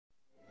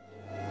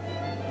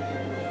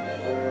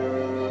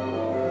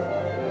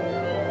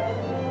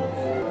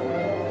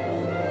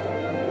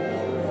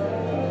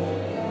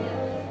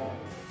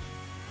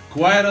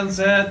Quiet on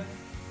set.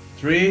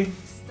 3,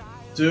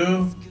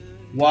 2,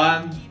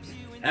 1,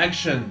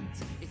 action.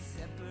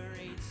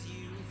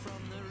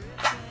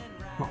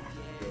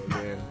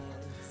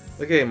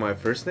 Okay, my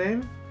first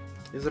name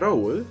is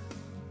Raul,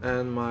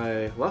 and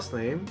my last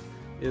name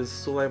is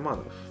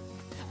Salaimanov.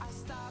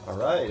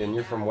 Alright, and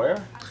you're from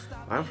where?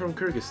 I'm from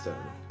Kyrgyzstan,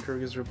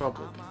 Kyrgyz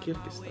Republic,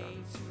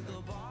 Kyrgyzstan.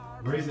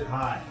 Raise it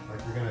high, like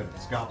you're gonna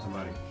scalp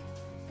somebody.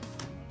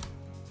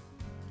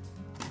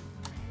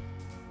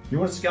 You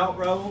want to scalp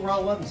Raul?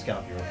 Raul, let him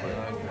scalp you real quick.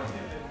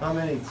 How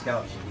many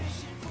scalps you need?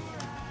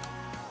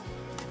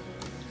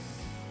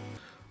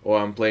 Oh,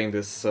 I'm playing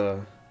this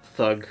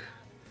thug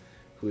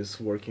who is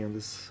working in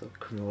this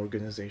criminal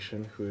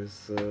organization, who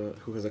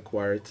has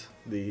acquired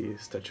the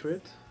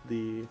statuette,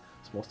 the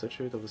small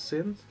statuette of a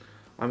sin.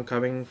 I'm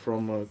coming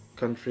from a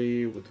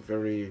country with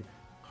very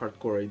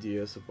hardcore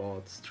ideas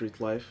about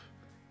street life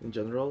in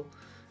general,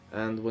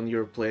 and when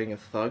you're playing a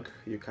thug,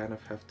 you kind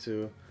of have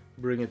to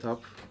bring it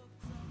up.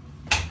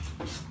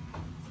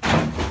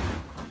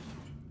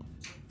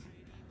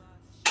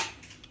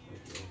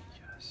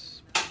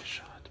 Yes, money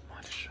shot,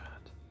 money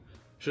shot.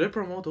 Should I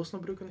promote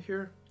Osnabrücken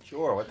here?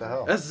 Sure, what the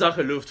hell? That's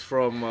Sache Luft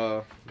from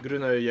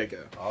Grüne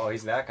Jäger. Oh,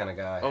 he's that kind of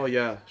guy. Oh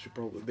yeah,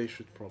 they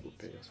should probably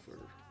pay us for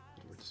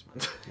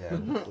advertisement. Yeah,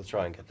 we'll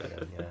try and get that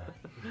in,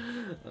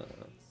 yeah.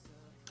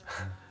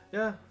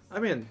 Yeah, I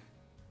mean,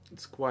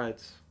 it's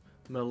quite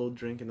mellow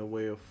drink in a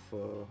way of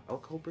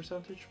alcohol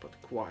percentage, but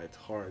quite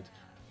hard,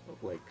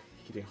 like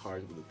hitting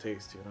hard with the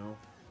taste, you know?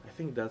 I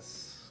think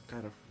that's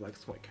kind of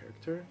reflects my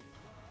character.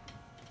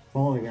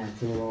 Falling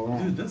actor and all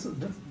that. Dude, that was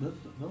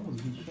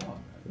a good shot.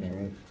 Yeah,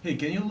 right. Hey,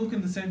 can you look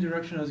in the same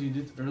direction as you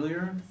did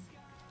earlier?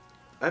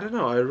 I don't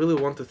know, I really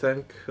want to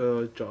thank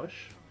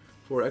Josh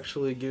for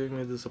actually giving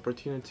me this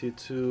opportunity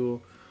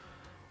to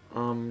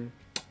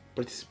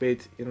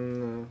participate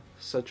in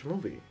such a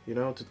movie, you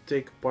know, to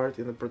take part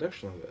in the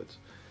production of it.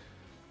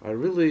 I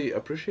really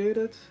appreciate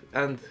it,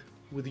 and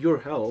with your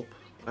help,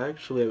 I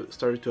actually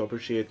started to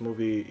appreciate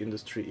movie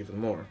industry even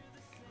more.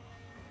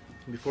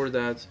 Before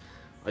that,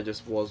 I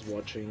just was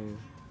watching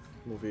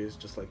movies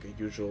just like a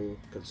usual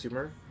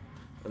consumer,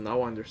 and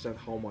now I understand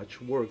how much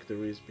work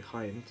there is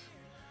behind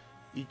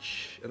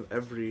each and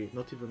every,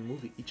 not even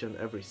movie, each and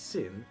every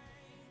scene.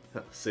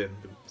 Scene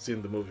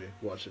the movie,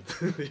 watch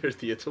it. Your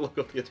theater,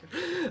 local theater.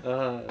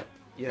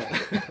 Yeah.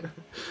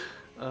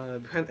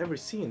 Behind every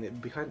scene,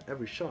 behind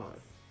every shot,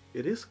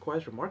 it is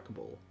quite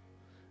remarkable.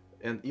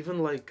 And even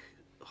like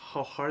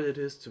how hard it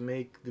is to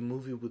make the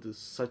movie with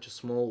such a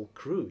small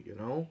crew, you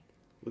know?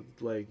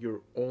 With like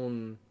your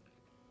own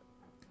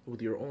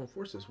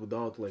forces,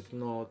 without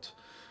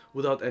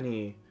without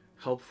any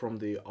help from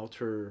the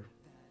outer,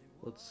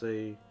 let's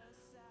say,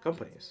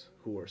 companies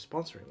who are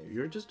sponsoring you.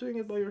 You're just doing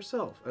it by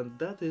yourself, and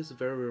that is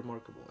very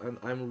remarkable, and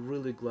I'm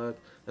really glad,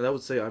 and I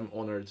would say I'm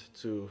honored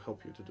to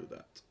help you to do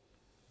that.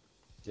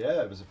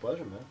 Yeah, it was a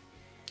pleasure, man.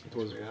 It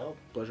was, Thanks for your help.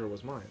 pleasure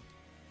was mine.